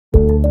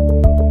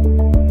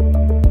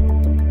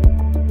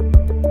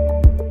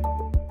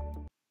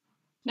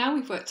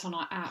worked on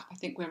our app, I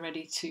think we're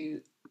ready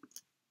to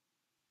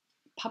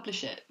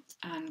publish it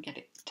and get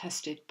it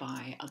tested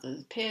by other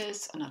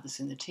peers and others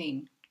in the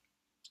team.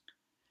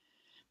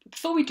 But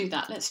before we do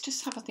that, let's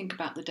just have a think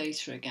about the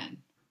data again.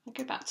 I'll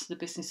go back to the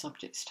Business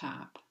Objects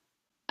tab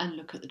and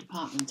look at the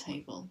department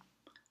table.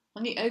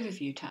 On the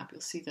Overview tab,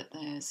 you'll see that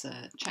there's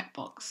a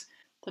checkbox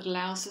that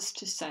allows us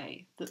to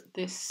say that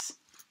this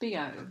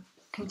BO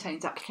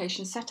contains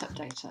application setup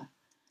data.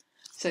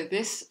 So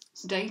this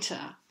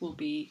data will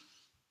be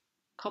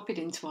copied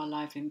into our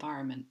live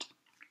environment.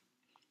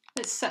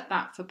 Let's set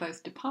that for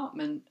both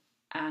department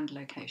and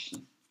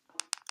location.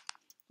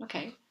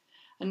 Okay,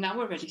 and now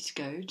we're ready to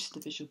go to the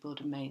Visual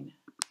Builder main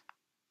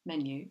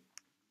menu,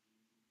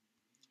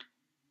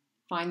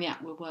 find the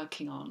app we're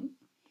working on,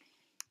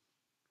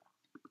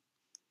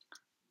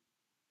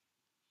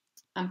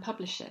 and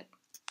publish it.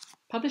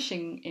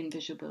 Publishing in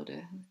Visual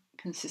Builder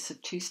consists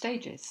of 2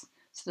 stages.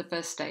 So the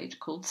first stage,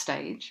 called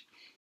Stage,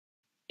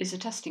 is a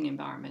testing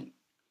environment.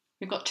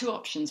 We've got 2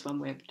 options when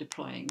we're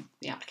deploying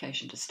the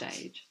application to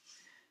Stage.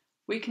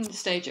 We can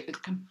stage it with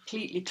a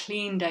completely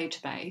clean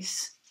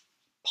database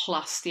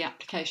plus the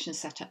application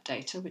setup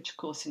data, which of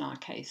course in our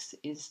case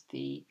is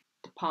the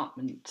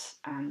department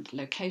and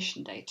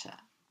location data.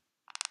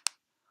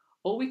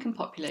 Or we can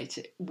populate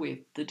it with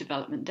the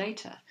development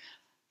data,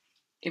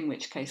 in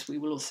which case we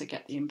will also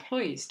get the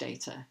employees'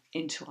 data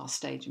into our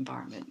stage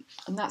environment.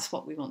 And that's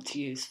what we want to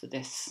use for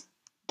this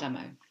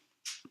demo.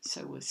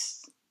 So we'll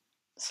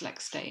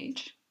select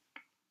Stage.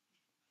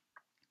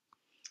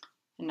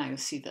 And now you'll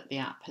see that the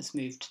app has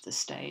moved to the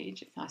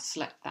stage. If I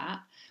select that,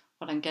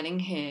 what I'm getting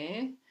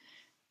here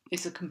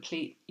is a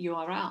complete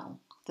URL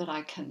that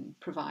I can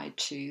provide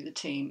to the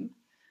team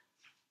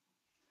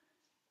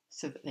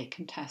so that they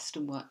can test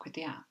and work with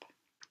the app.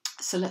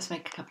 So let's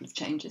make a couple of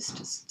changes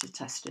to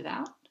test it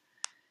out.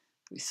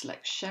 We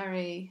select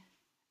Sherry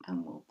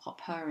and we'll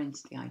pop her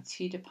into the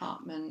IT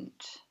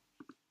department.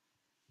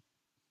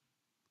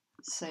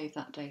 Save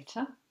that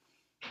data.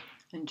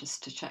 And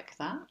just to check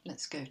that,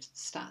 let's go to the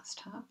Stats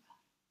tab.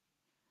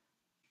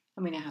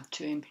 And we now have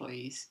 2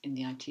 employees in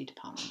the IT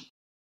department.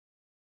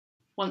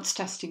 Once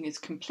testing is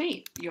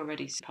complete, you're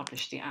ready to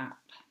publish the app.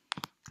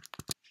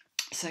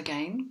 So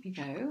again, we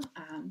go,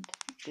 and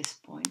at this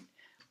point,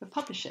 we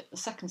publish it, the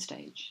second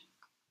stage,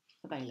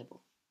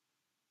 available.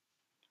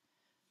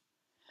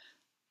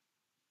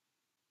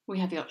 We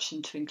have the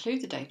option to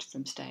include the data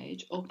from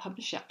Stage or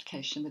publish the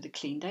application with a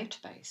clean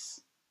database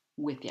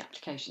with the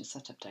application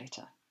setup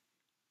data.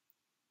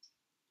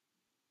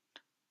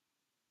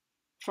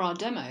 For our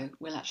demo,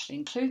 we'll actually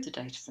include the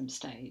data from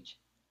Stage,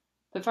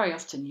 but very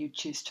often you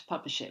choose to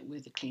publish it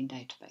with a clean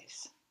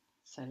database.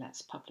 So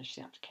let's publish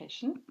the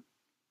application.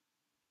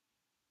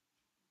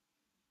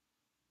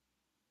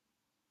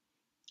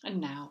 And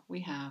now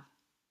we have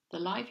the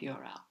live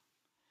URL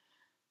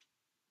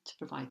to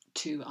provide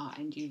to our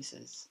end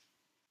users.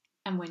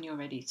 And when you're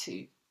ready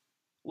to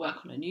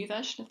work on a new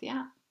version of the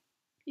app,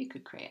 you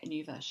could create a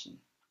new version.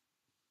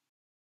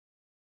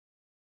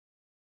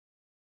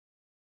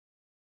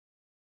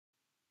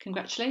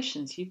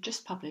 Congratulations, you've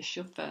just published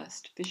your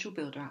first Visual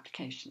Builder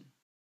application.